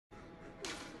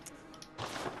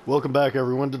Welcome back,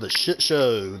 everyone, to the shit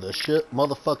show. The shit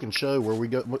motherfucking show where we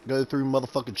go through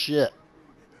motherfucking shit.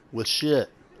 With shit.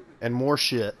 And more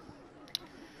shit.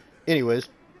 Anyways.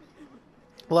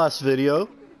 Last video,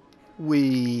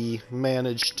 we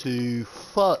managed to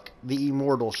fuck the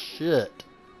immortal shit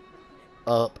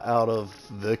up out of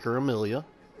Vicar Amelia.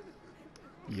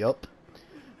 Yup.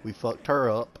 We fucked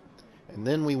her up. And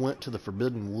then we went to the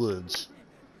Forbidden Woods.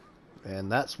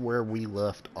 And that's where we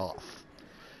left off.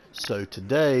 So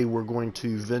today we're going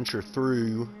to venture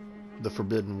through the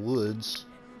Forbidden Woods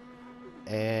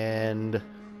and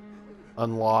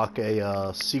unlock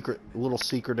a little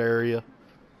secret area.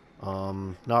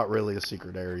 Not really a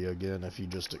secret area. Again, if you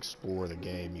just explore the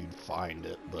game, you'd find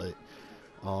it. But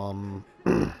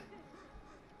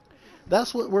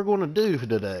that's what we're going to do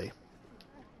today.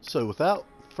 So without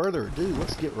further ado,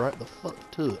 let's get right the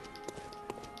fuck to it.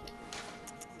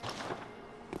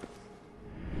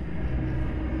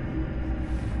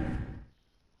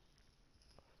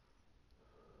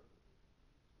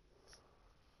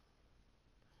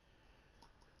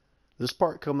 This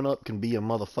part coming up can be a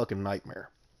motherfucking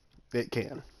nightmare. It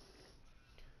can.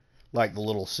 Like the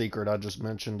little secret I just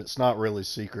mentioned. It's not really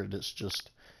secret. It's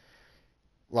just,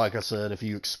 like I said, if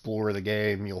you explore the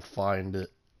game, you'll find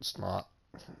it. It's not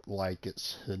like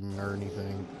it's hidden or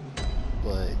anything.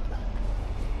 But,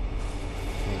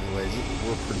 anyways,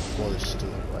 we're pretty close to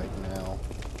it right now.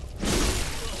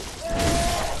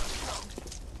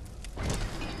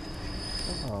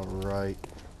 Alright.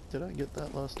 Did I get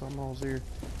that last time I was here?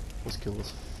 Let's kill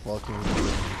this fucking dude.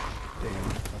 Damn,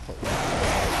 I thought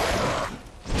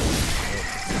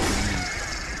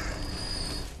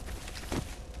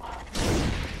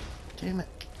damn it.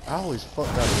 I always fuck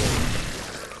that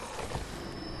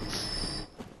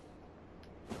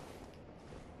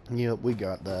away. Yep, we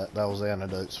got that. That was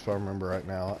antidotes if I remember right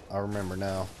now. I remember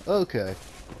now. Okay.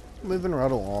 Moving right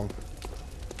along.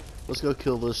 Let's go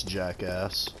kill this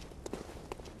jackass.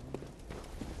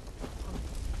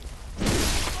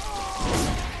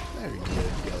 There you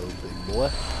go, big boy.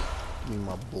 Give me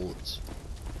my bullets.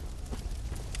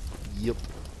 Yep.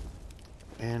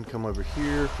 And come over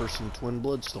here for some twin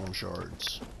bloodstone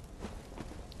shards.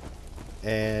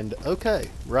 And, okay,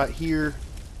 right here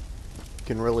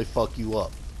can really fuck you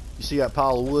up. You see that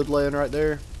pile of wood laying right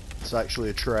there? It's actually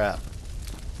a trap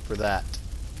for that.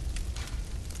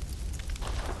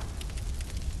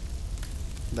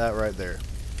 That right there.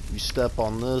 You step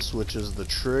on this, which is the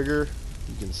trigger.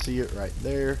 You can see it right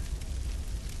there.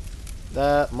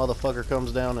 That motherfucker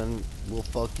comes down and will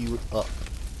fuck you up.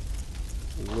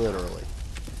 Literally.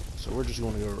 So we're just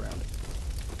going to go around it.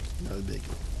 No biggie.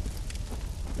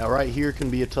 Now right here can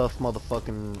be a tough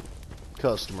motherfucking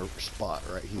customer spot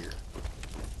right here.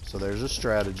 So there's a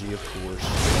strategy, of course.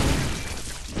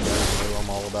 You guys know I'm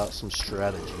all about some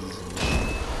strategies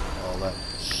and all that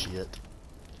shit.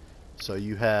 So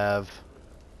you have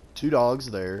two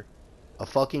dogs there, a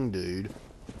fucking dude,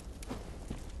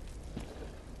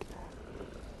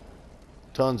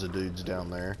 tons of dudes down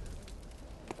there.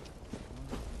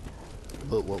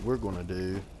 But what we're going to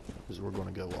do is we're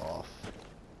going to go off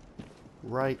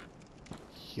right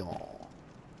here.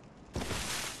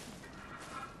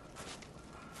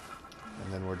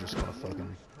 And then we're just going to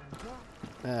fucking...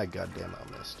 Ah, goddamn,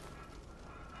 I missed.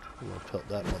 We're going to pelt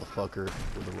that motherfucker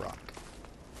with a rock.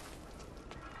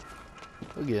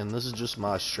 Again, this is just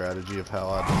my strategy of how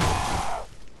I do it.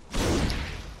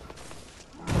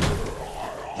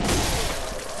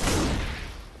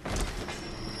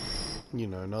 You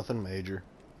know, nothing major.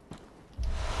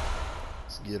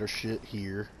 Let's get our shit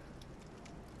here.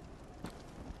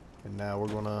 And now we're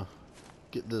gonna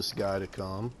get this guy to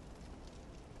come.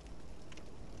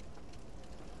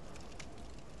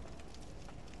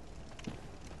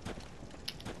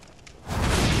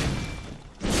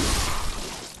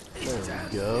 There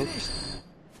we go.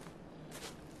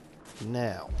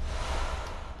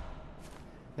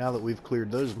 Now that we've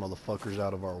cleared those motherfuckers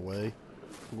out of our way,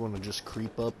 we're going to just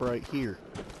creep up right here.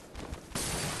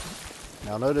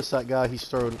 Now notice that guy, he's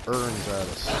throwing urns at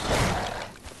us.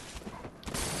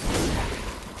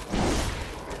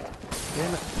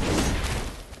 Damn it.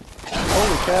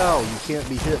 Holy cow, you can't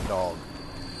be hit, dog.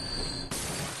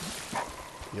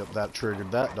 Yep, that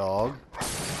triggered that dog.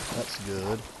 That's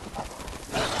good.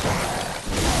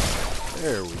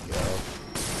 There we go.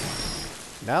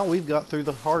 Now we've got through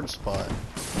the hard spot.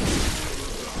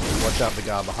 Watch out the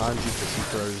guy behind you because he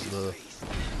throws the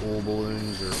oil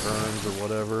balloons or urns or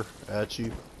whatever at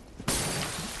you.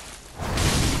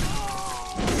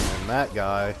 And that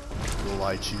guy will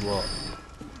light you up.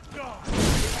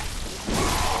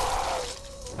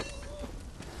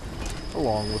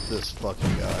 Along with this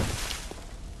fucking guy.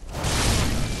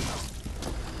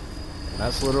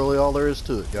 That's literally all there is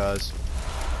to it, guys.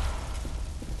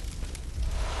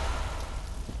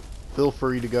 Feel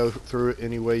free to go through it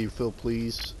any way you feel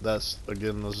pleased. That's,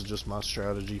 again, this is just my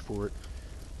strategy for it.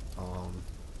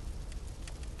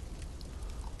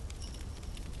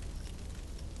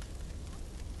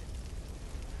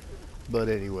 But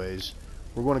anyways,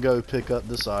 we're going to go pick up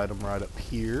this item right up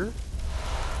here.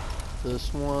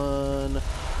 This one,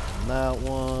 and that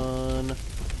one. And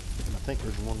I think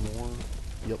there's one more.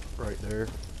 Yep, right there.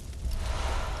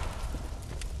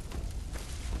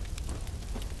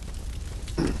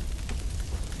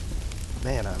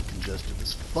 Man, I'm congested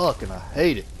as fuck and I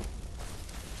hate it.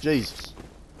 Jesus.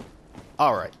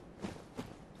 Alright.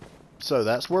 So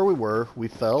that's where we were. We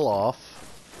fell off.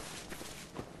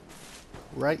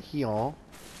 Right here.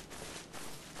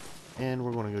 And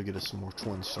we're going to go get us some more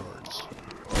twin swords.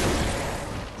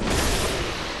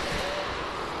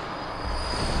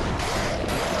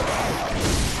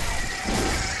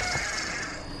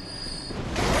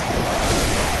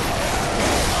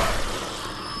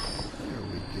 There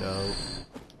we go.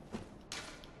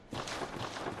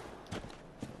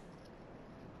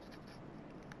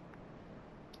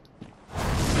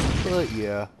 But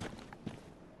yeah.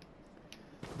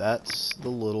 That's the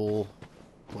little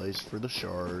place for the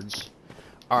shards.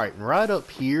 Alright, and right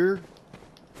up here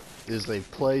is a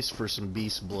place for some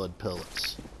beast blood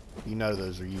pellets. You know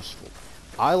those are useful.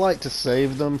 I like to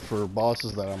save them for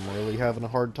bosses that I'm really having a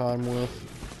hard time with,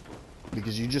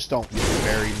 because you just don't get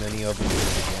very many of them in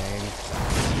the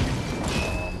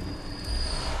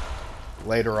game.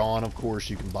 Later on, of course,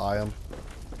 you can buy them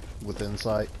with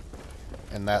Insight,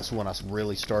 and that's when I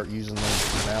really start using them.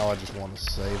 For now, I just want to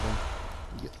save them.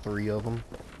 You get 3 of them.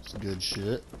 It's good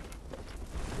shit.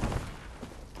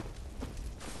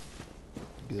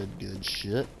 Good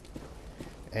shit.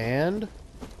 And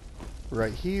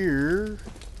right here,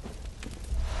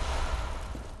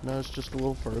 no, it's just a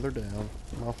little further down.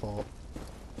 My fault.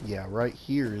 Yeah, right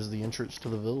here is the entrance to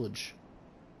the village.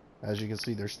 As you can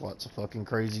see, there's lots of fucking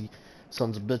crazy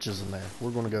sons of bitches in there.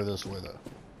 We're gonna go this way though.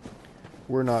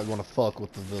 We're not gonna fuck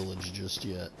with the village just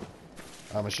yet.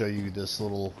 I'm gonna show you this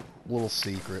little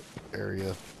secret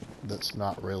area that's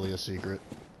not really a secret.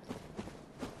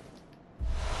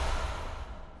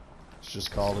 It's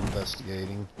just called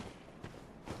investigating.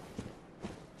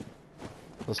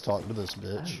 Let's talk to this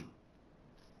bitch.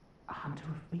 Oh, a hunter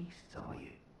of beasts, are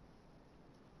you?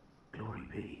 Glory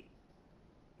be.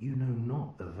 You know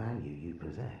not the value you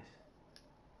possess.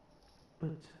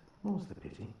 But more's the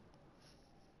pity.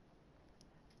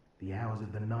 The hours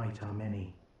of the night are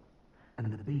many,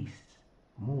 and the beasts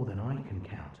more than I can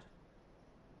count.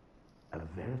 A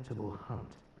veritable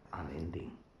hunt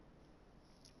unending.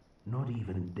 Not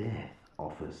even death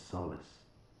offers solace,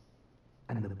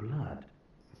 and the blood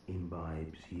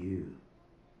imbibes you.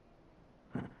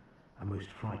 A most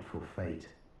frightful fate.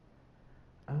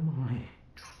 Oh my.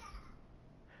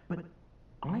 But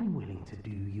I'm willing to do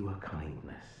you a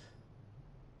kindness.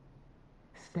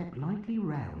 Step lightly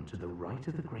round to the right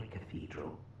of the great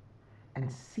cathedral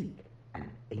and seek an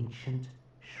ancient,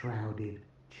 shrouded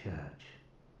church.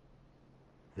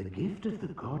 The gift of the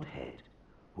Godhead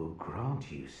will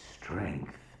grant you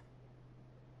strength.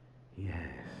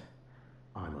 Yes,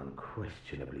 I'm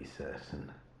unquestionably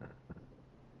certain.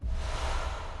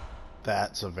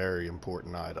 That's a very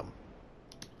important item.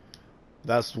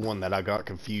 That's the one that I got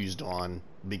confused on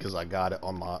because I got it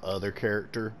on my other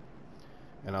character.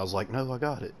 And I was like, no, I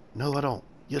got it. No, I don't.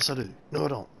 Yes, I do. No, I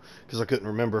don't. Because I couldn't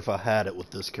remember if I had it with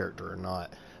this character or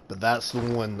not. But that's the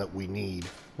one that we need.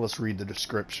 Let's read the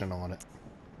description on it.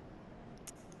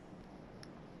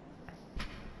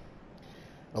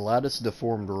 A lattice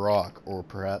deformed rock, or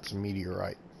perhaps a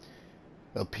meteorite,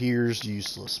 appears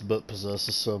useless, but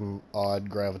possesses some odd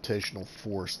gravitational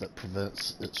force that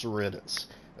prevents its riddance.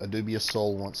 A dubious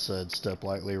soul once said, step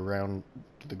lightly around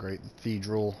to the great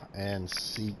cathedral and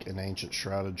seek an ancient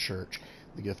shrouded church.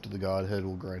 The gift of the Godhead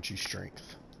will grant you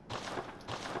strength.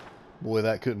 Boy,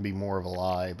 that couldn't be more of a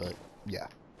lie, but yeah.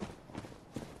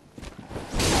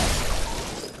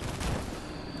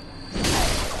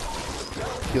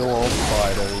 Kill all the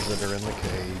Fidos that are in the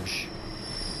cage.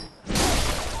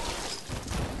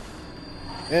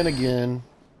 And again.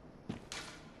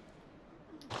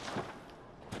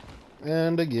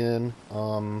 And again.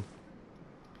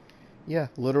 Yeah,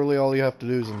 literally all you have to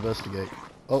do is investigate.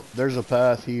 Oh, there's a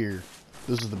path here.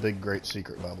 This is the big great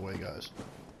secret, by the way, guys.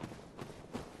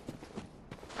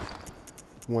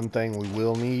 One thing we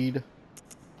will need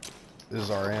is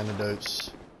our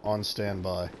antidotes on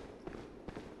standby.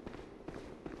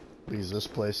 Because this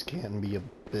place can be a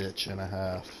bitch and a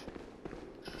half.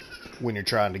 when you're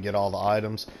trying to get all the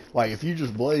items. Like, if you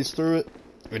just blaze through it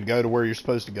and go to where you're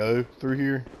supposed to go through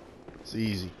here, it's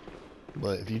easy.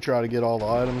 But if you try to get all the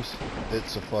items,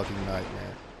 it's a fucking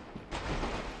nightmare.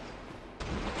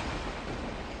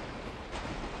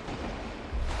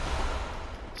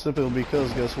 Simply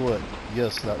because, guess what?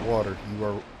 Yes, that water, you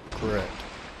are correct,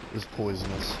 is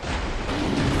poisonous.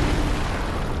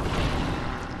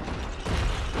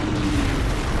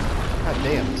 God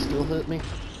damn, it still hit me?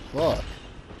 Fuck.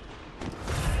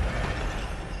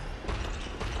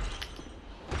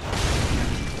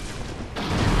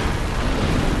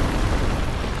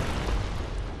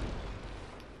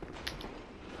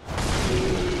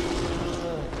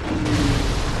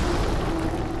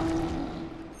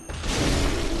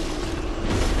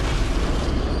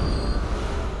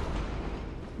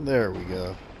 There we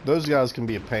go. Those guys can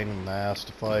be a pain in the ass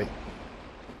to fight.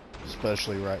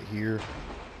 Especially right here.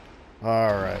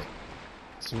 Alright.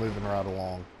 It's moving right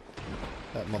along.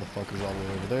 That motherfucker's all the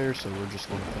way over there, so we're just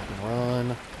gonna fucking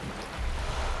run.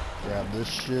 Grab this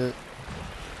shit.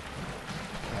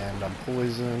 And I'm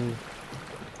poisoned.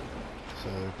 So,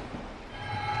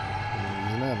 I'm gonna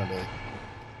use an antidote.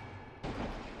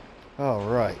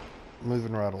 Alright.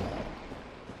 Moving right along.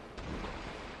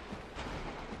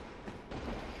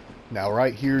 Now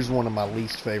right here's one of my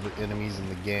least favorite enemies in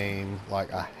the game.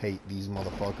 Like, I hate these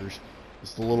motherfuckers.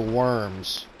 It's the little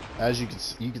worms. As you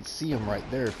can see them right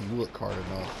there if you look hard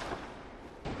enough.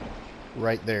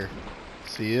 Right there.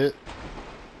 See it?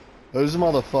 Those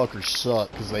motherfuckers suck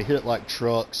because they hit like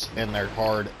trucks and they're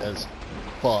hard as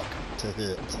fuck to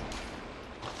hit.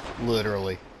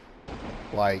 Literally.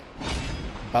 Like,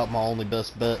 about my only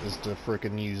best bet is to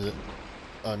frickin' use it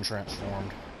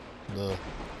untransformed. The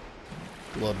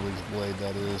Ludwig's blade,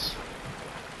 that is.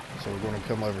 So we're going to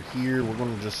come over here. We're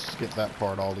going to just skip that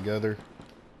part altogether.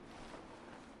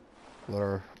 Let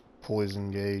our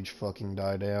poison gauge fucking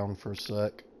die down for a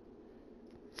sec.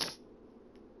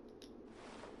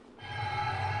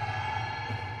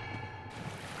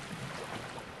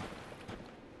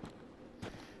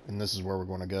 And this is where we're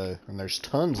going to go. And there's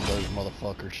tons of those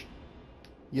motherfuckers.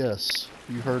 Yes,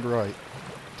 you heard right.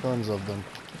 Tons of them.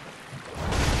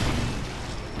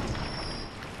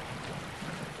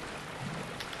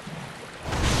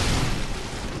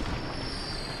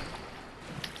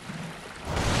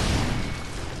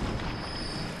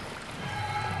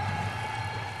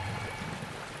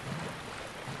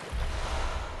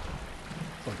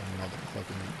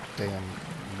 Motherfucking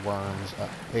damn worms. I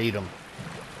hate them.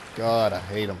 God, I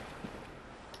hate them.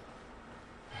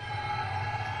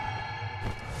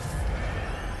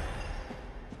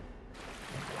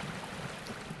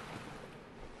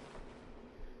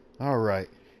 Alright.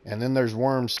 And then there's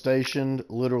worms stationed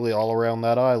literally all around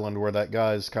that island where that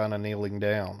guy's kind of kneeling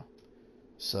down.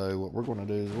 So what we're going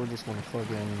to do is we're just going to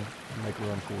fucking make a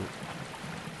run for it.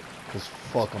 Because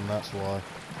fuck them, that's why.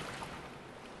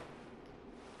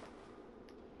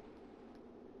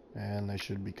 And they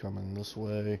should be coming this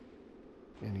way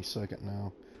any second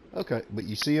now. Okay, but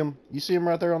you see them? You see them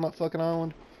right there on that fucking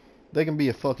island? They can be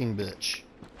a fucking bitch.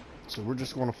 So we're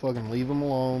just going to fucking leave them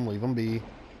alone, leave them be.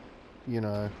 You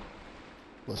know,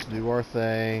 let's do our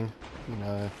thing. You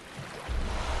know,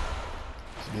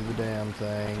 let's do the damn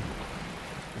thing.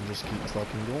 And just keep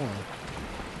fucking going.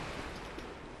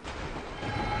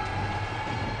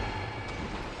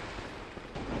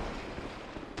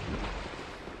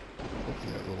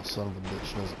 Son of a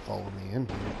bitch doesn't follow me in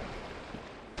here.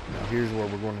 Now here's where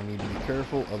we're going to need to be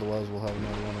careful, otherwise we'll have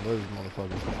another one of those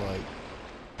motherfuckers to fight.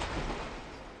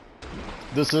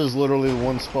 This is literally the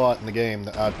one spot in the game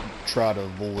that I try to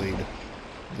avoid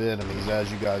the enemies. As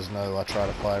you guys know, I try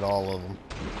to fight all of them.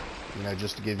 You know,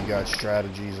 just to give you guys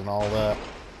strategies and all that.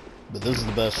 But this is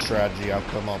the best strategy I've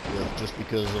come up with, just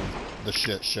because of the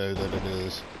shit show that it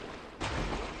is.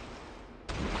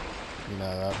 You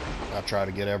know, I try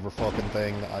to get every fucking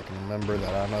thing that I can remember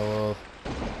that I know of,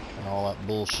 and all that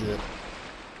bullshit,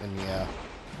 and yeah.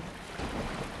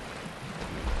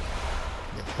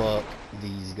 But fuck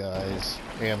these guys,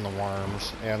 and the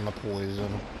worms, and the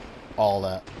poison, all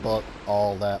that. Fuck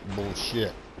all that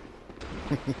bullshit.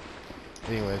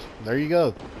 Anyways, there you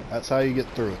go. That's how you get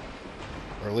through it.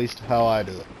 Or at least how I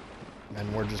do it.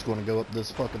 And we're just going to go up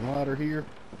this fucking ladder here.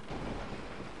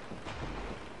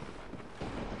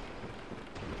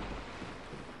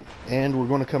 And we're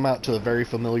going to come out to a very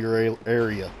familiar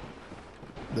area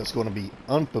that's going to be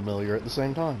unfamiliar at the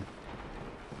same time.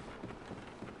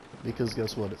 Because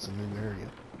guess what? It's a new area.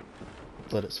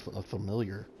 But it's a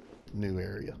familiar new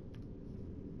area.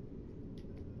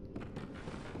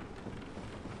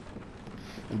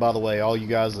 And by the way, all you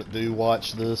guys that do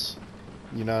watch this,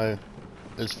 you know,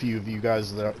 as few of you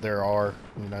guys there are,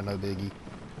 you know, no biggie.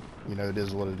 You know, it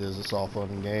is what it is. It's all fun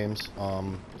and games.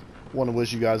 Want to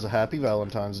wish you guys a happy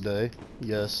Valentine's Day.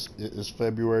 Yes, it is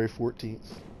February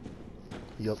 14th.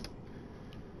 Yup.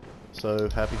 So,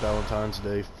 happy Valentine's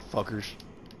Day, fuckers.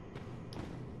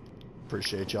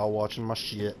 Appreciate y'all watching my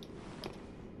shit.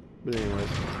 But anyways,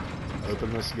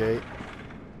 open this gate.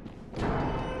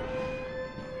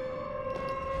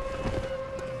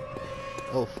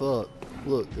 Oh fuck.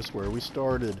 Look, it's where we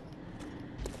started.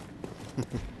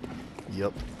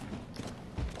 Yup.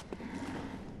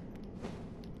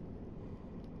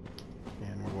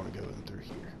 And we're going to go in through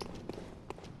here.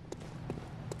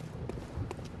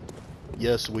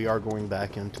 Yes, we are going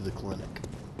back into the clinic.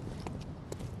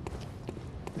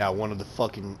 Now, one of the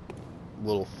fucking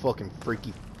little fucking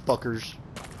freaky fuckers,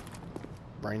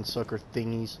 brain sucker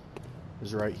thingies,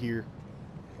 is right here.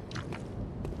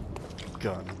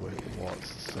 God, the way it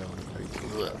walks, the sound it makes.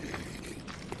 Ugh.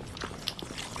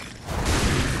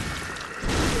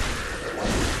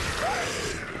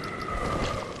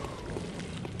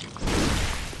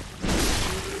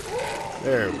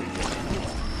 There we go.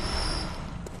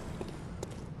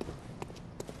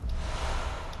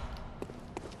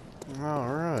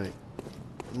 Alright.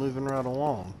 Moving right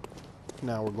along.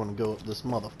 Now we're going to go up this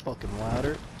motherfucking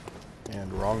ladder.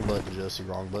 And wrong button, Jesse.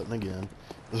 Wrong button again.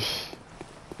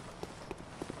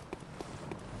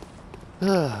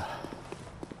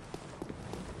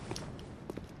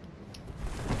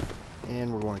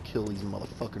 And we're going to kill these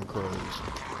motherfucking crows.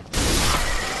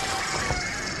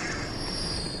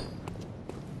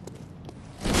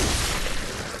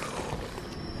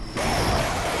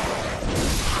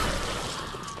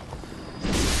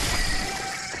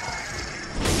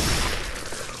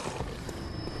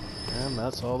 And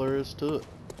that's all there is to it.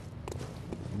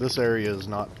 This area is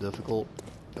not difficult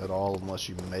at all unless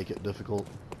you make it difficult.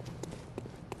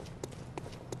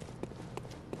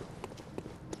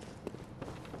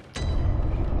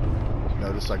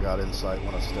 Notice I got insight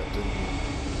when I stepped in here.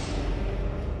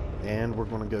 And we're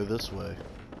going to go this way.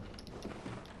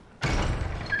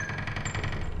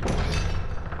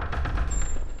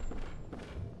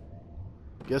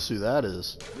 Guess who that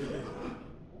is?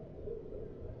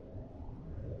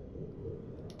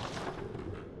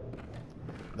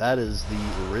 That is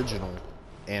the original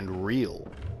and real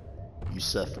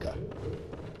Yusefka.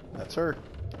 That's her.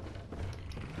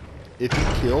 If you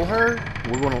kill her,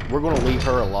 we're gonna leave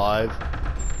her alive,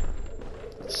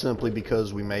 simply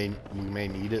because we may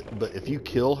need it. But if you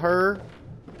kill her,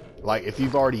 like if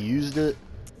you've already used it,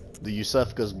 the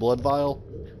Yusefka's blood vial,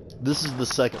 this is the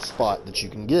second spot that you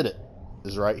can get it.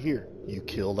 Is right here. You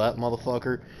kill that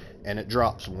motherfucker, and it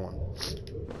drops one.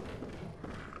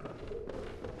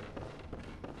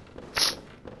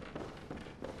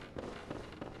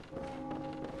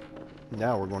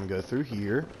 Now we're going to go through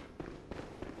here.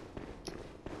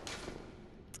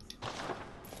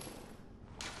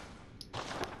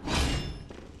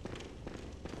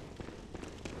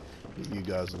 Give you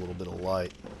guys a little bit of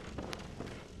light.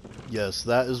 Yes,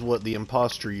 that is what the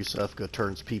imposter Yusefka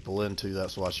turns people into.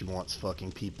 That's why she wants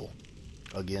fucking people.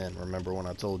 Again, remember when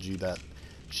I told you that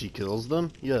she kills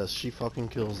them? Yes, she fucking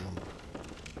kills them.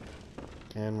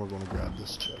 And we're going to grab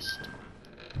this chest.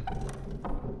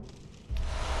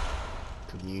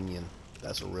 Communion.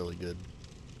 That's a really good,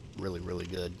 really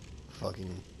good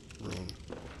fucking room.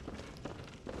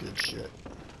 Good shit.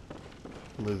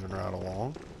 Moving right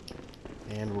along.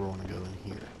 And we're going to go in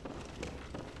here.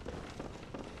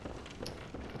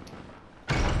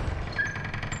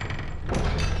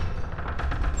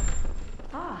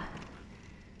 Ah,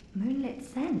 moonlit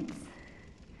scents.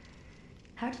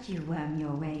 How did you worm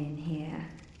your way in here?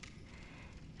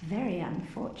 Very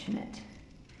unfortunate.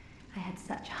 I had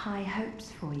such high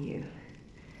hopes for you.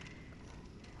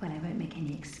 Well, I won't make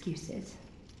any excuses.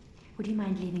 Would you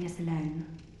mind leaving us alone?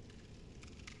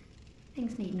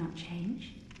 Things need not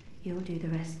change. You'll do the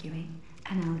rescuing,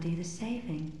 and I'll do the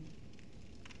saving.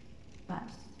 But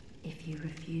if you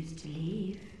refuse to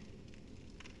leave...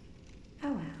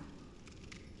 Oh well.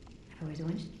 I've always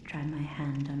wanted to try my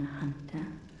hand on a hunter.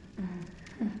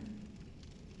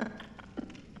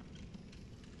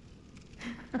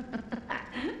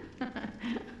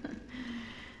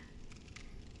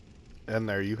 And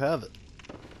there you have it.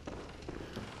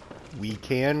 We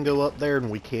can go up there and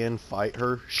we can fight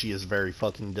her. She is very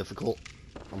fucking difficult.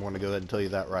 I'm going to go ahead and tell you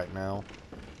that right now.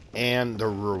 And the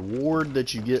reward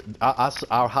that you get, I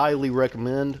highly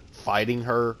recommend fighting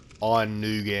her on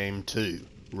New Game 2.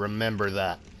 Remember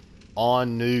that.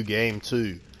 On New Game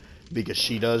 2. Because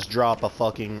she does drop a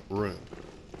fucking rune.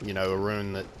 You know, a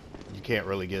rune that you can't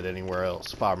really get anywhere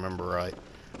else, if I remember right.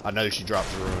 I know she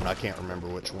drops a rune. I can't remember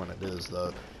which one it is,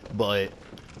 though. But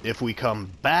if we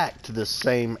come back to the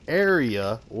same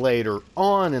area later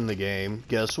on in the game,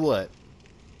 guess what?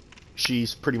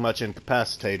 She's pretty much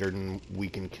incapacitated, and we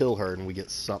can kill her, and we get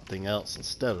something else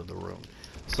instead of the rune.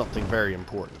 Something very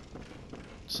important.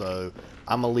 So,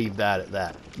 I'm going to leave that at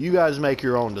that. You guys make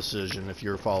your own decision if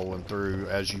you're following through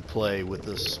as you play with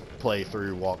this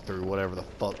playthrough, walkthrough, whatever the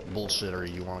fuck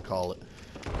bullshittery you want to call it.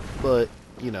 But,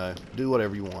 you know, do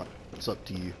whatever you want. It's up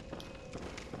to you.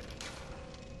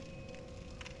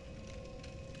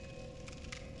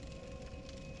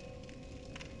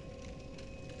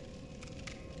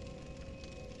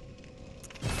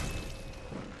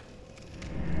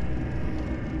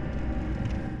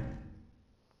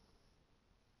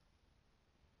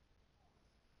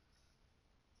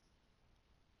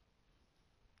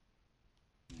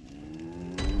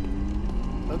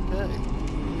 Okay,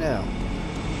 now,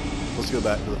 let's go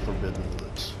back to the Forbidden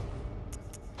Woods.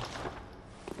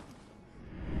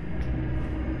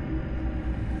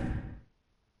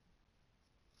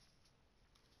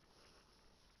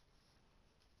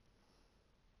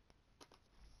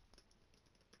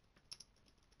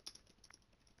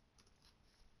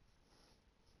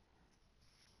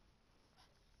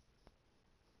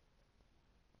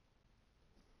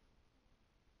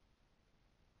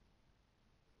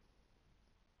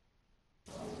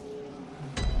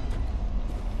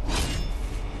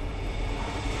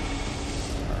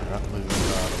 Moving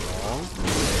right along.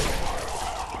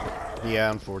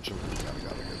 Yeah, unfortunately, we gotta go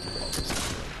through all this again.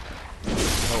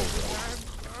 Oh, well.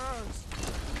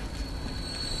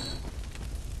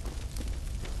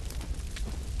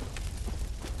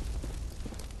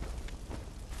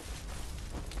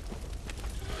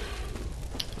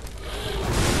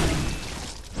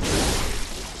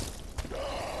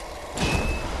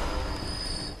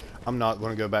 I'm not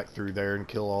going to go back through there and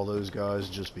kill all those guys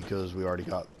just because we already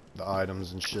got the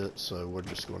items and shit, so we're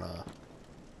just going to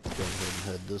go ahead and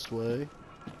head this way.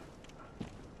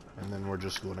 And then we're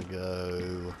just going to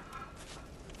go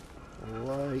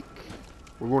like...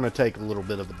 We're going to take a little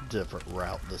bit of a different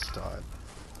route this time.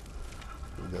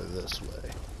 We'll go this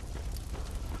way.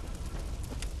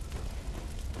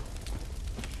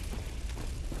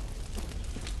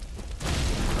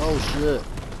 Oh shit.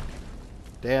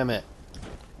 Damn it.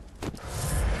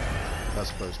 That's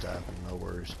supposed to happen, no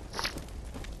worries.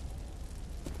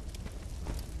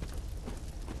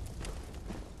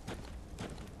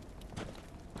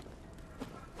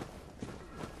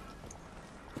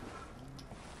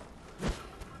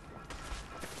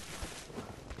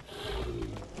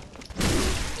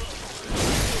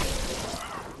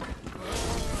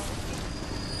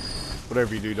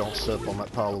 Whatever you do, don't step on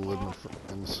that pile of wood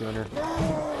in the center.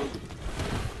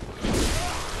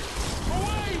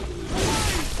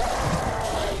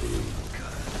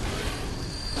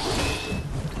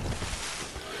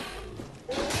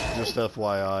 Just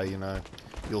FYI, you know,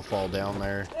 you'll fall down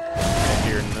there. And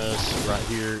hearing this right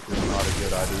here is not a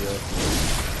good idea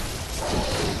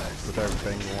with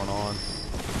everything going on.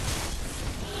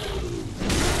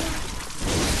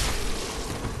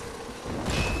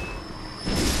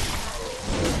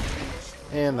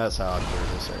 And that's how I clear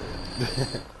this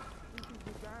area.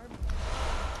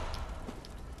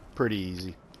 Pretty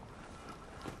easy.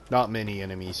 Not many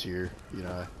enemies here, you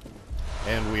know.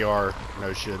 And we are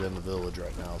no shit in the village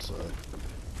right now, so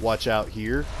watch out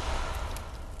here.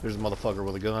 There's a motherfucker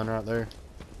with a gun right there.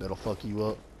 That'll fuck you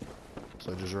up.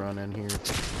 So just run in here.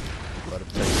 Let him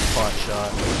take a pot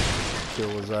shot. Kill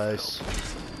his ass.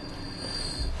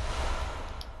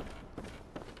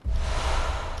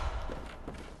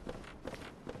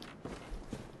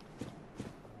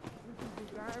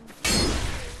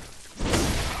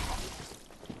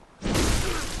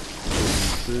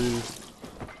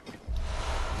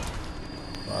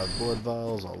 Five blood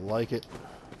vials, I like it.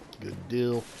 Good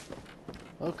deal.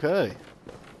 Okay.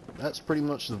 That's pretty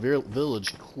much the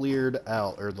village cleared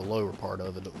out, or the lower part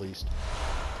of it at least.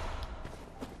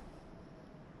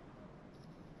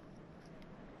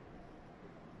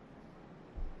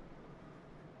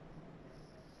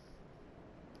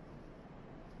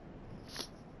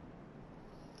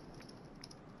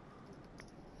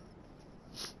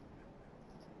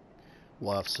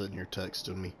 Wife's sitting here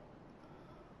texting me.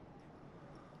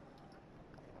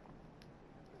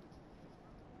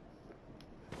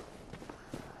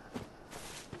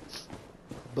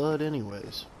 But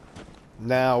anyways,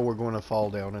 now we're going to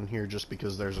fall down in here just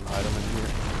because there's an item in here.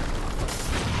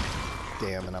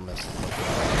 Damn it, I messed it up.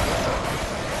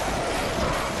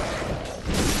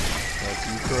 Fuck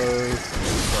you, crow.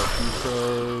 Fuck you,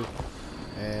 crow.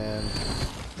 And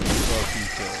fuck you,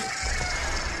 crow.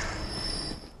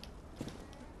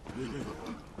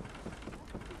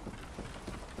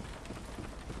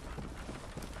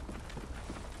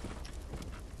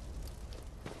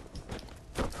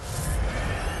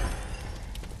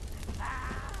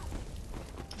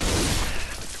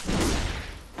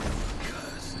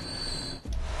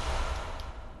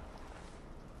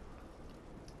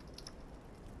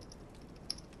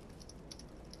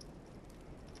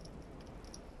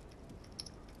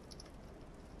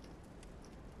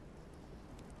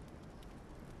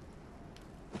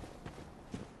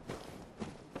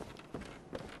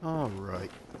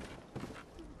 Alright.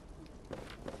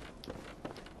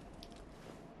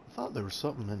 I thought there was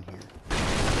something in here.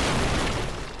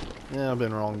 Yeah, I've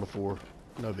been wrong before.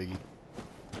 No biggie.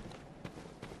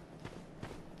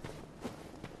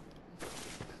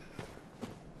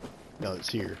 No, it's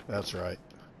here. That's right.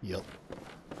 Yep.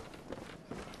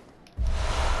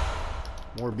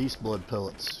 More beast blood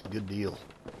pellets. Good deal.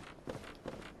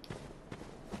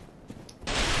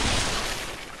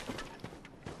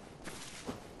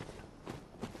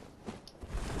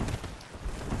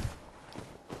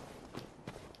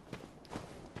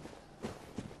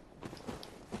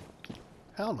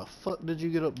 How in the fuck did you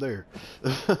get up there?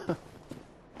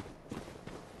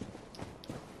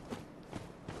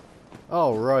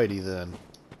 Alrighty then.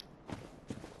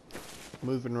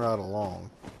 Moving right along.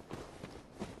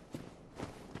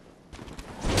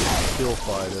 Kill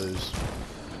Fidos.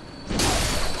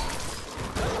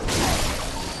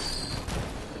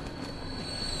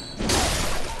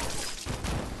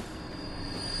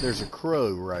 There's a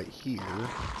crow right here.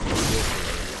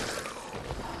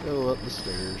 Go up the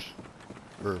stairs.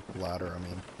 Or ladder, I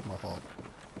mean. My fault.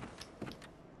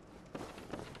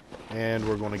 And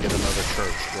we're going to get another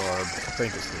church garb. I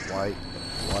think it's the white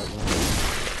one.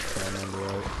 If I remember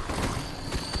right.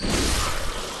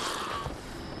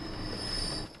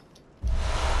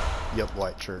 Yep,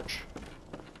 white church.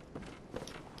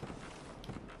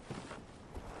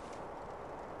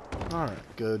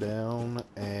 Alright, go down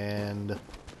and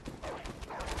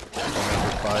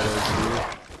Fido's here.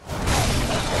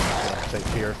 Take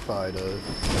care of Fido.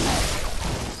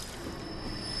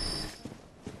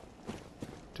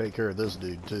 Take care of this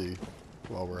dude too,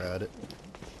 while we're at it.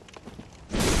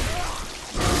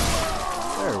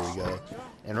 There we go.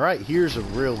 And right here's a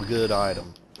real good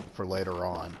item for later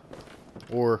on.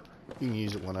 Or you can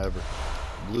use it whenever.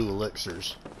 Blue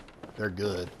elixirs. They're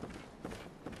good.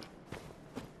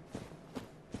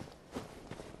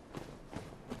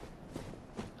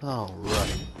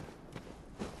 Alright.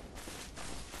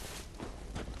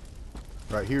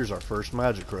 Right, here's our first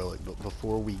magic relic, but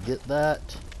before we get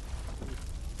that,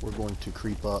 we're going to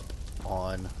creep up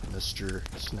on Mr.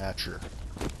 Snatcher.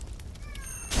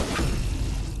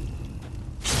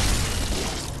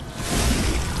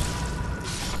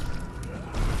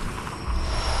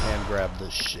 And grab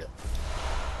this shit.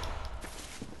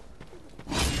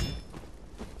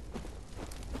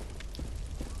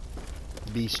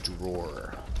 Beast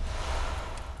Roar.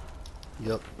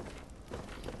 Yep.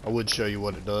 I would show you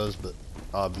what it does, but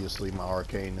obviously my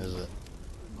arcane isn't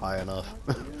high enough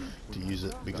to use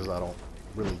it because I don't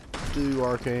really do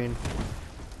arcane.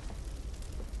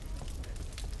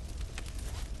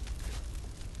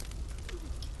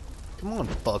 Come on,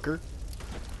 fucker.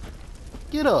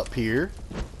 Get up here,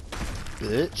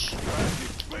 bitch.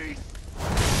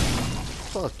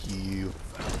 Fuck you.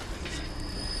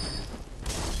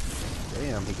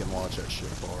 Damn, he can launch that shit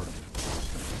far.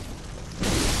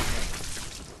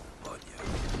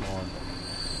 Come on.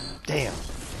 Damn,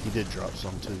 he did drop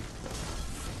some too.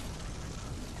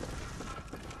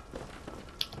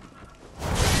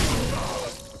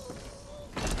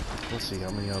 Let's see,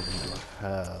 how many of them do I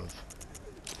have?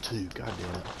 2, god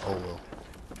damn it. Oh well.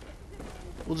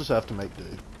 We'll just have to make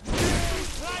do.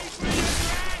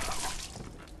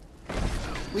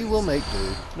 We will make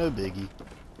do. No biggie.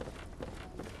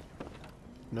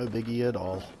 No biggie at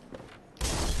all.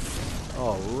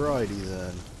 Alrighty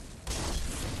then.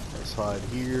 Let's hide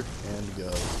here and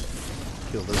go.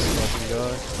 Kill this fucking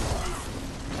guy.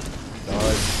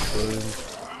 Dodge. Boom.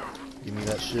 Give me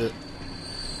that shit.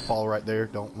 Fall right there.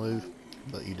 Don't move.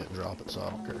 But you didn't drop it, so I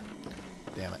don't care.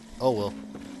 Damn it. Oh well.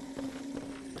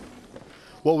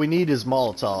 What we need is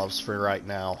Molotovs for right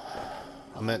now.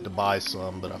 I meant to buy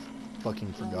some, but I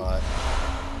fucking forgot.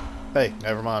 Hey,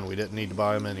 never mind. We didn't need to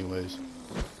buy them anyways.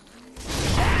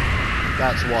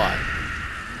 That's why.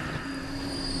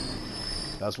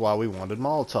 That's why we wanted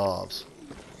Molotovs.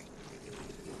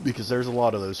 Because there's a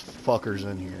lot of those fuckers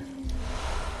in here.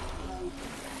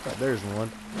 Right, there's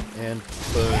one. And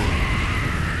boom.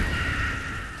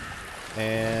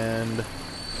 And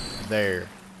there.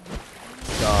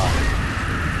 God.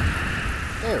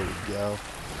 There we go.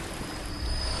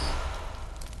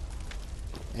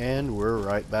 And we're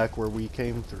right back where we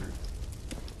came through.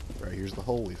 Right here's the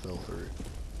hole we fell through.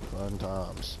 Fun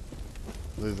times.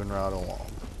 Moving right along.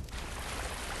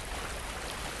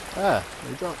 Ah,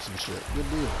 they dropped some shit. Good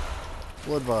deal.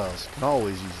 Blood vials. Can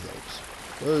always use those.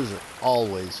 Those are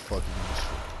always fucking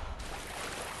useful.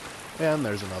 And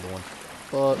there's another one.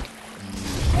 Fuck you.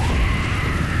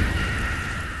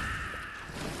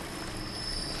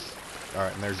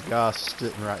 Alright, and there's a guy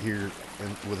sitting right here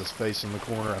with his face in the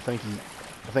corner. I think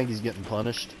I think he's getting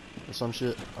punished or some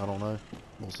shit. I don't know.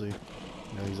 We'll see. You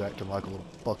know, he's acting like a little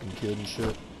fucking kid and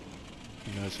shit.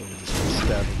 You know, so we just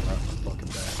stab him right in the fucking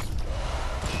back.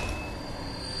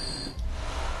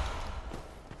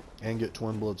 And get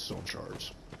twin bloodstone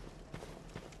shards.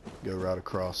 Go right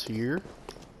across here.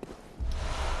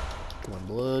 Twin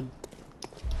blood.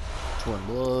 Twin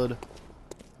blood.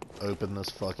 Open this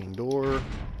fucking door.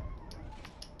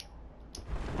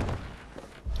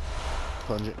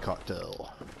 Pungent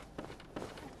cocktail.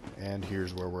 And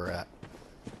here's where we're at.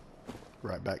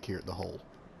 Right back here at the hole.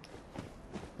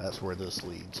 That's where this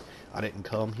leads. I didn't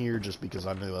come here just because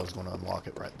I knew I was going to unlock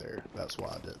it right there. That's why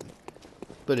I didn't.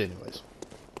 But anyways,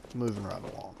 moving right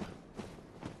along.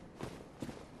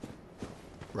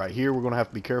 Right here, we're going to have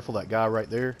to be careful. That guy right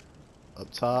there, up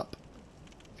top.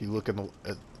 If you look at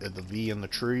the V in the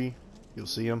tree, you'll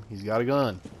see him. He's got a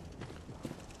gun.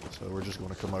 So we're just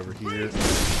going to come over here.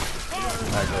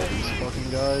 Aggro these fucking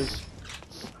guys.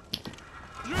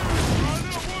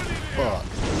 Fuck.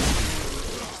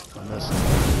 I missed him.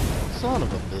 Son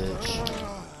of a bitch.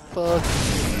 Fuck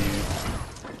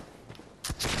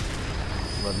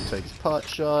you. Let him take his pot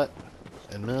shot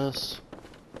and miss.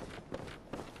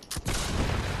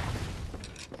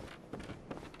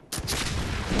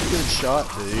 Good shot,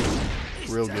 dude.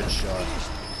 Real good shot.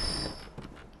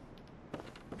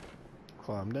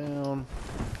 Climb down.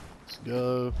 Let's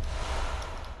go.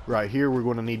 Right here, we're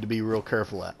going to need to be real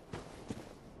careful at.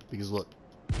 Because look.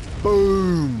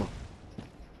 Boom!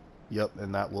 Yep,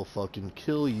 and that will fucking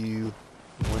kill you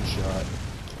in one shot.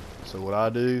 So what I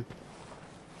do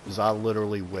is I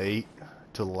literally wait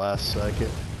till the last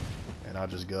second. And I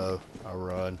just go. I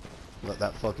run. Let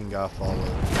that fucking guy follow.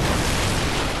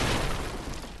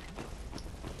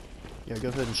 Yeah, go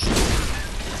ahead and shoot.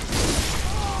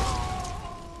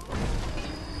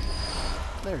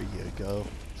 There you go.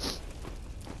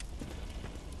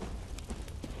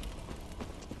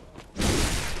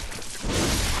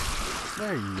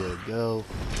 There you go.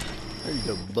 There you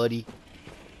go, buddy.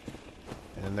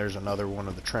 And then there's another one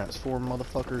of the transform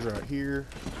motherfuckers right here.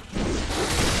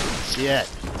 Shit,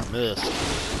 I missed.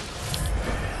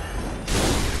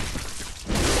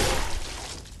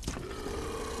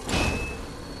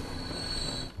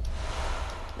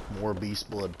 More beast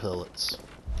blood pellets.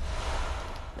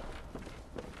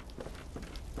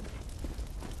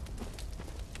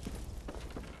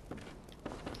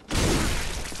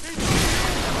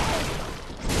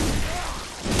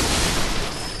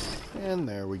 And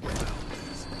there we go.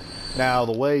 Now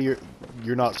the way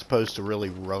you're not supposed to really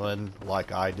run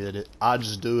like I did it. I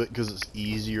just do it because it's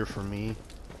easier for me.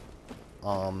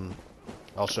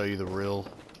 I'll show you the real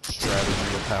strategy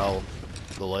of how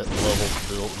the level's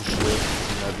built and shit.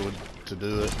 You know, to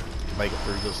do it, to make it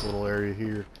through this little area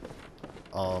here.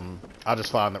 I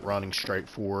just find that running straight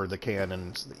for the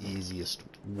cannon's the easiest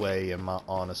way, in my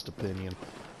honest opinion.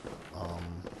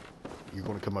 You're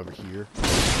going to come over here,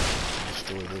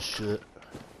 destroy this shit.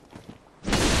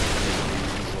 These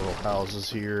little houses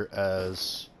here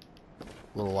as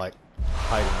little like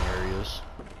hiding areas.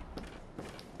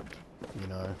 You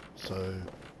know, so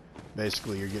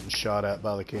basically you're getting shot at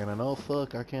by the cannon. Oh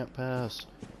fuck, I can't pass.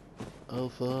 Oh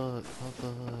fuck, oh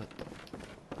fuck.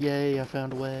 Yay, I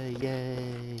found a way,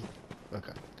 yay.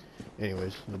 Okay.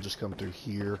 Anyways, you'll just come through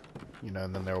here, you know,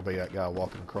 and then there'll be that guy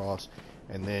walking across,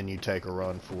 and then you take a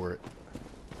run for it,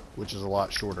 which is a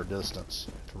lot shorter distance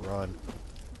to run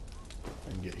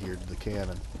and get here to the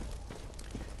cannon.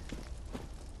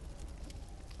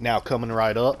 Now coming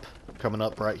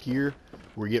up right here,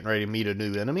 we're getting ready to meet a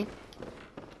new enemy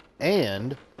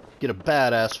and get a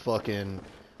badass fucking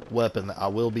weapon that I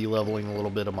will be leveling a little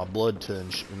bit of my blood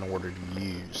tinge in order to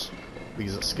use,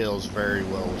 because it scales very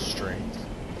well with strength,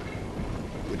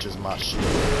 which is my shit.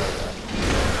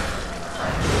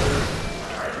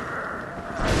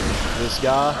 This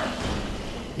guy,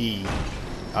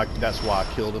 that's why I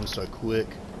killed him so quick,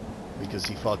 because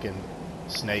he fucking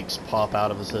snakes pop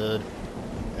out of his head,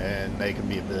 and they can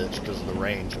be a bitch because of the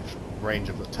range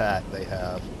of attack they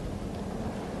have.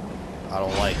 I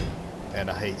don't like it, and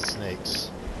I hate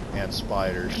snakes and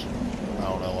spiders. I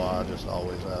don't know why, I just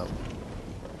always have.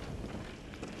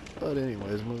 But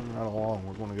anyways, moving right along,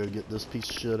 we're going to go get this piece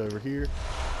of shit over here.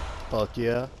 Fuck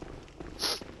yeah.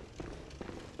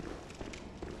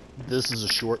 This is a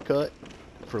shortcut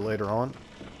for later on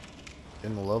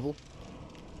in the level.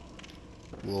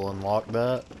 We'll unlock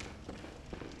that.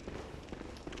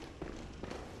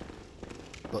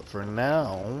 But for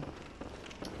now,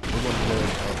 we're going to go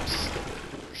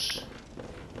upstairs.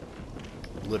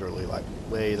 Literally, like,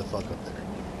 way the fuck up there.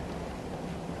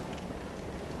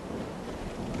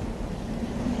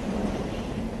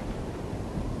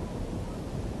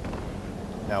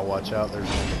 Now watch out, there's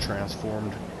one of the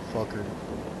transformed fucker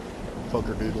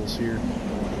doodles here.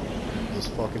 This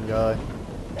fucking guy.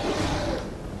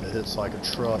 It hits like a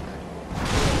truck.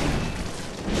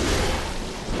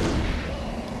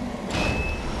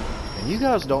 And you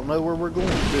guys don't know where we're going,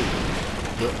 do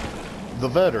you? The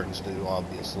veterans do,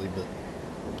 obviously, but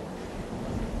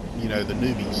you know, the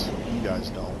newbies, you guys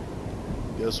don't.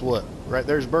 Guess what? Right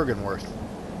there's Bergenworth.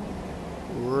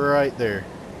 Right there.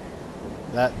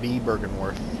 That be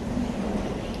Bergenworth.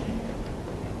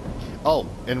 Oh,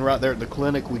 and right there at the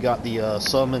clinic we got the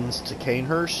summons to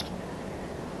Canehurst.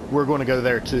 We're going to go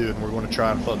there too, and we're going to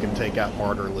try and fucking take out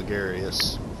Martyr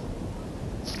Ligarius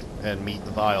and meet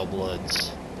the Vile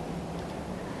Bloods.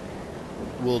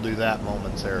 We'll do that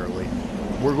momentarily.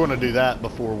 We're going to do that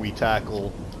before we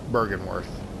tackle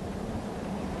Bergenworth.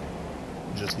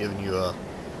 Just giving you a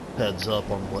heads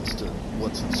up on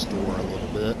what's in store a little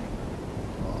bit.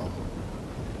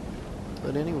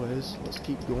 But anyways, let's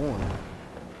keep going.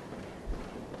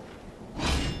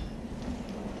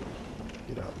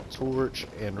 Get out my torch,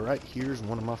 and right here's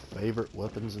one of my favorite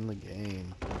weapons in the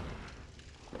game.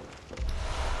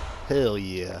 Hell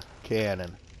yeah,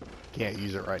 cannon. Can't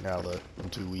use it right now though, I'm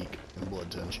too weak in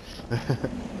blood tinge.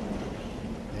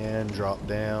 And drop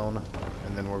down,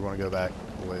 and then we're going to go back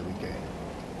the way we came.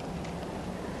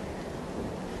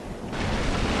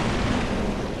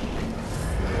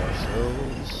 Lay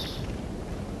ourselves.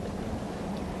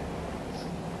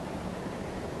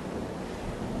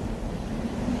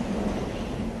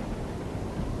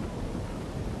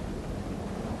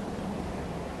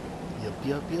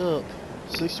 Yup.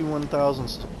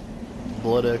 61,000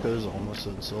 blood echoes, almost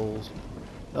said souls.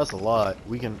 That's a lot.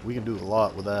 We can do a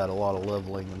lot with that. A lot of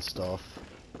leveling and stuff.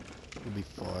 It'll be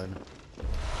fun.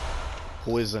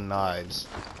 Poison knives.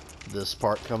 This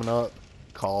part coming up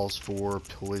calls for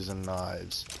poison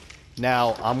knives.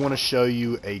 Now I'm going to show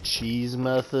you a cheese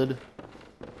method.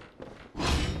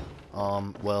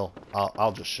 Well,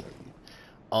 I'll just show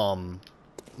you.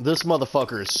 This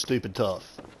motherfucker is stupid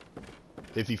tough.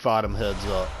 If you fight him heads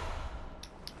up.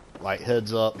 Like,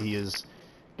 heads up, he is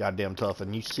goddamn tough.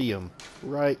 And you see him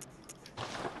right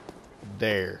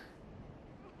there.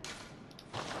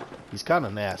 He's kind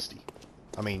of nasty.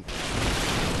 I mean,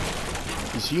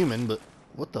 he's human, but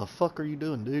what the fuck are you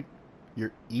doing, dude?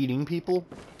 You're eating people?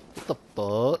 What the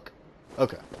fuck?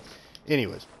 Okay.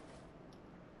 Anyways.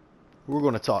 We're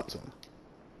going to talk to him.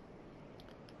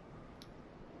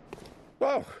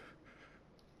 Whoa!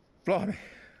 Blimey.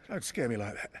 Don't scare me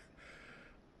like that.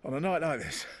 On a night like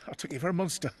this, I took you for a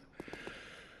monster.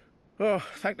 Oh,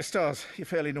 thank the stars, you're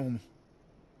fairly normal.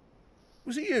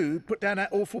 Was it you who put down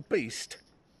that awful beast?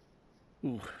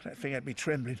 Ooh, that thing had me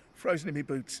trembling, frozen in my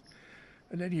boots.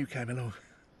 And then you came along.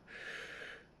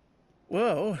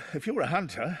 Well, if you're a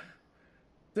hunter,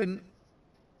 then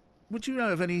would you know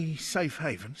of any safe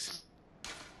havens?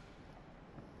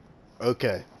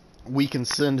 Okay. We can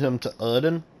send him to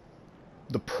Udden.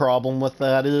 The problem with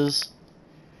that is,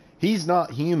 he's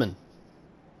not human.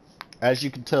 As you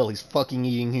can tell, he's fucking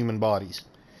eating human bodies.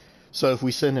 So if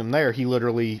we send him there, he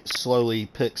literally slowly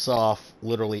picks off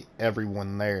literally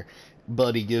everyone there.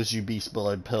 But he gives you beast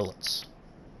blood pellets.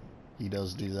 He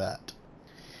does do that.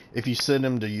 If you send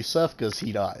him to Yusefka's,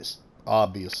 he dies.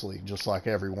 Obviously, just like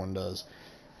everyone does.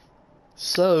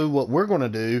 So what we're going to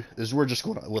do is we're just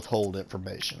going to withhold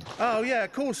information. Oh yeah,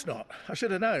 of course not. I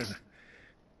should have known.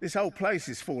 This whole place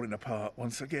is falling apart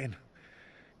once again.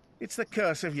 It's the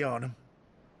curse of Yharnam.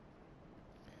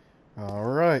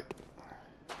 Alright.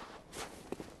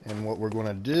 And what we're going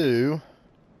to do,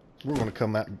 we're going to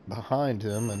come out behind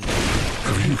him and...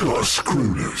 Have you got a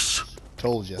screw loose?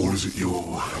 Told you. Or is it your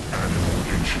animal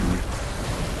injury?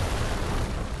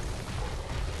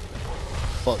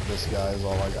 Fuck this guy is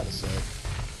all I gotta say.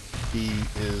 He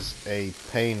is a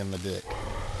pain in the dick.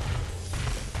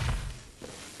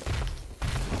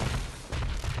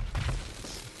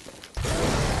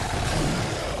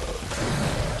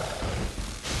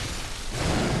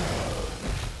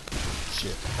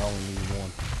 Shit, I only need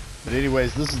one. But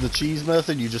anyways, this is the cheese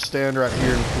method. You just stand right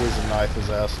here and poison knife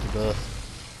his ass to death.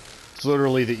 It's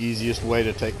literally the easiest way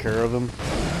to take care of him.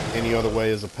 Any other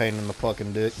way is a pain in the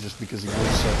fucking dick, just because he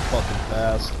moves so fucking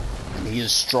fast. And he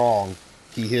is strong.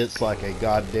 He hits like a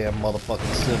goddamn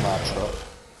motherfucking semi-truck.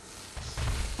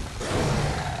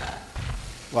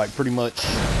 Like, pretty much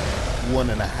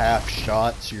 1.5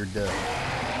 shots, you're dead.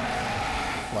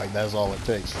 Like, that's all it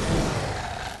takes.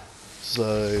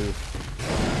 So,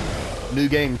 new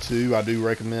game 2, I do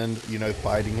recommend, you know,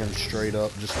 fighting him straight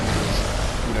up, just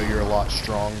because, you know, you're a lot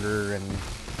stronger and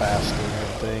faster and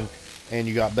everything. And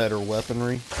you got better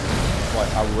weaponry.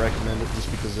 like, I recommend it just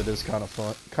because it is kind of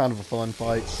fun, kind of a fun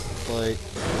fight. But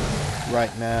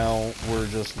right now, we're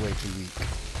just way too weak.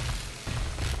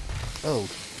 Oh,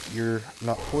 you're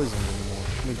not poisoned anymore.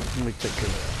 Let me take care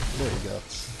of that. There you go.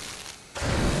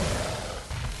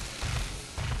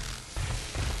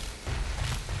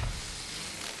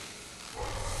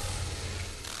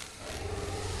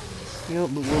 Yep,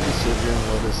 but we'll just sit here and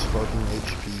let his fucking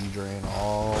HP drain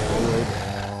all the way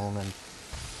down, and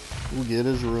we'll get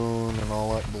his rune and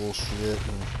all that bullshit,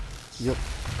 and yep.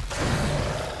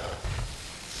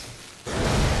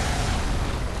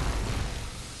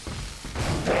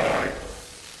 Die!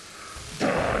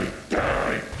 Die!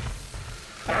 Die!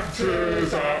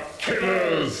 Hunters are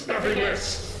killers, nothing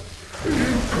less.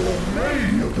 You call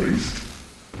me a beast?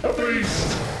 A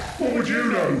beast? What would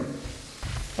you know?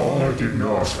 I didn't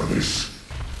ask for this.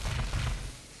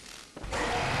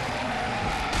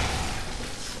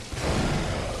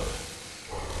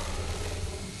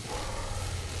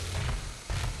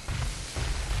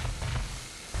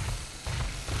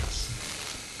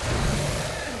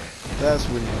 That's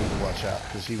when you need to watch out,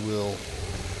 because he will,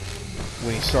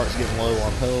 when he starts getting low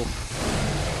on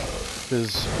health,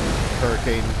 his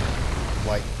hurricane,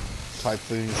 like,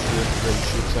 typhoon shit that he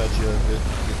shoots at you, it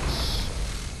gets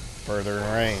further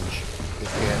in range. It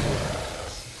can't hit.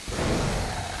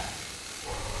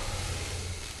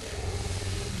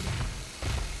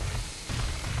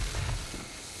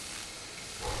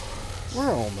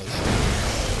 We're almost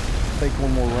done. Take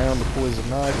one more round of poison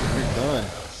knife and you're done.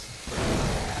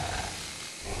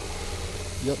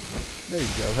 Yep, there you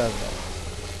go, have that.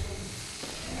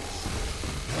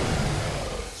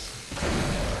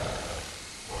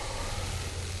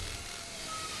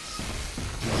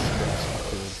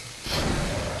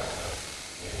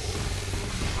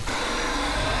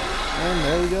 And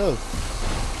there we go.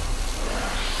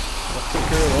 That took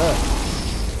care of that.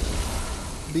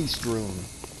 Beast rune.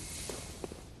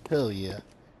 Hell yeah.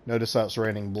 Notice how it's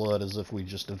raining blood as if we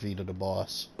just defeated a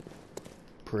boss.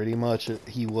 Pretty much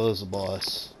he was a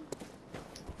boss.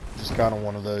 Just kind of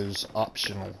one of those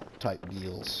optional type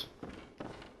deals.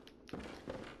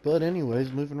 But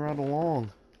anyways, moving right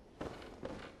along.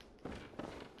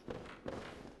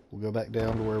 We'll go back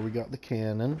down to where we got the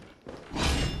cannon.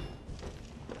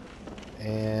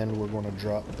 And we're going to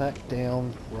drop back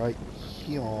down right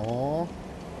here.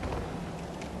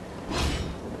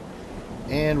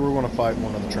 And we're going to fight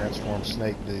one of the transformed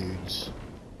snake dudes.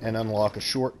 And unlock a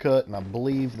shortcut, and I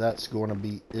believe that's going to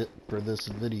be it for this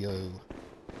video.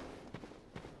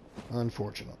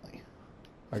 Unfortunately.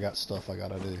 I got stuff I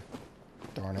gotta do.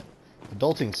 Darn it.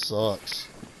 Adulting sucks.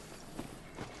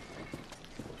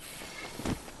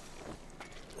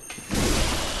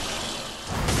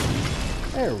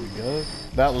 There we go.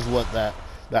 That was what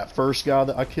that first guy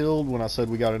that I killed when I said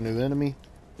we got a new enemy.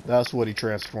 That's what he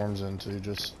transforms into,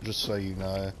 just so you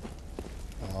know.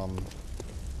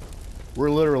 We're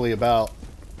literally about,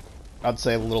 I'd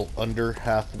say a little under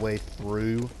halfway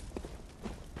through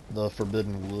the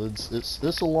Forbidden Woods.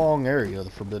 It's a long area, the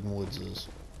Forbidden Woods is.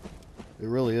 It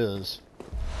really is.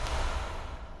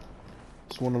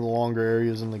 It's one of the longer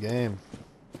areas in the game.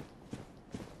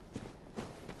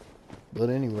 But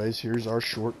anyways, here's our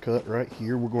shortcut right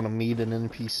here. We're going to meet an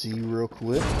NPC real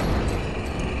quick.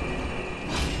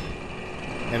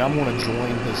 And I'm going to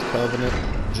join his covenant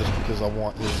just because I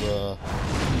want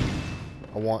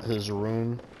his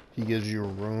rune. He gives you a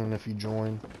rune if you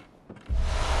join.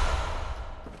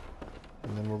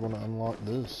 And then we're going to unlock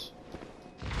this.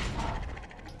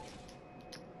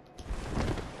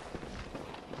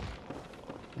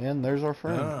 And there's our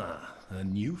friend. Ah, a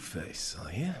new face,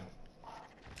 are you?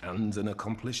 And an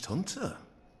accomplished hunter,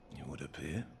 it would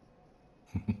appear.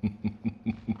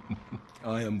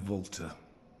 I am Volta,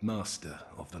 master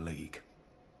of the League.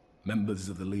 Members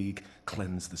of the League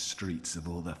cleanse the streets of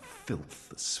all the filth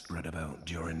that's spread about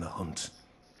during the hunt.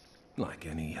 Like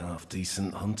any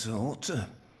half-decent hunter ought to,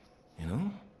 you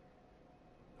know?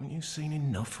 Haven't you seen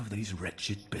enough of these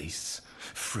wretched beasts?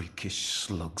 Freakish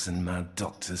slugs and mad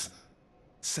doctors.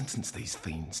 Sentence these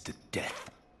fiends to death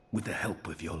with the help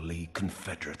of your League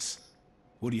confederates.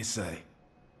 What do you say?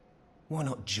 Why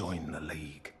not join the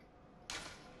League?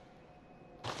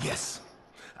 Yes,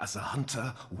 as a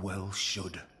hunter well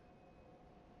should.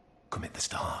 Commit this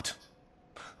to heart.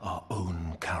 Our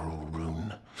own Carol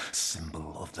rune,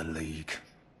 symbol of the League.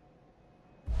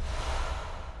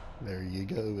 There you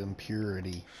go,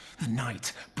 impurity. The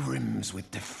night brims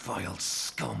with defiled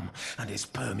scum and is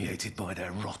permeated by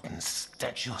their rotten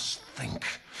stench. Just think,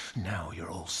 now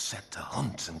you're all set to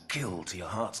hunt and kill to your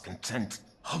heart's content.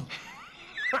 Hunt.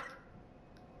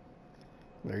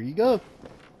 There you go.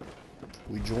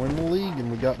 We joined the League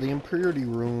and we got the Impurity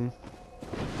Rune.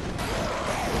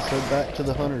 Let's head back to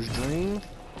the Hunter's Dream.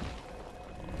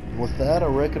 And with that, I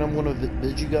reckon I'm going to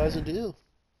bid you guys adieu.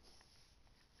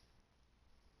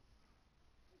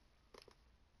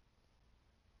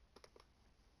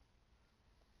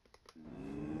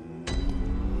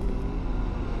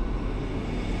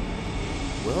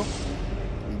 Well,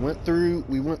 we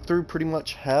went through pretty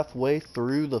much halfway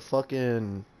through the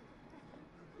fucking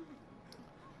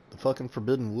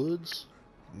Forbidden Woods.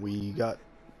 We got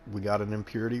an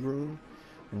Impurity Rune.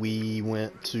 We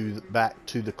went back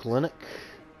to the clinic.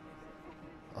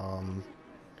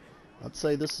 I'd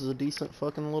say this is a decent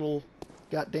fucking little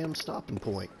goddamn stopping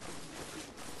point.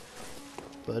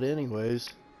 But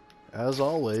anyways, as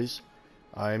always,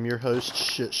 I am your host,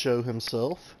 Shit Show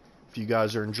himself. If you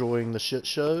guys are enjoying the Shit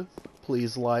Show,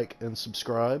 please like and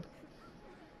subscribe.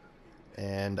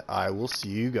 And I will see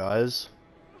you guys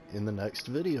in the next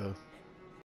video.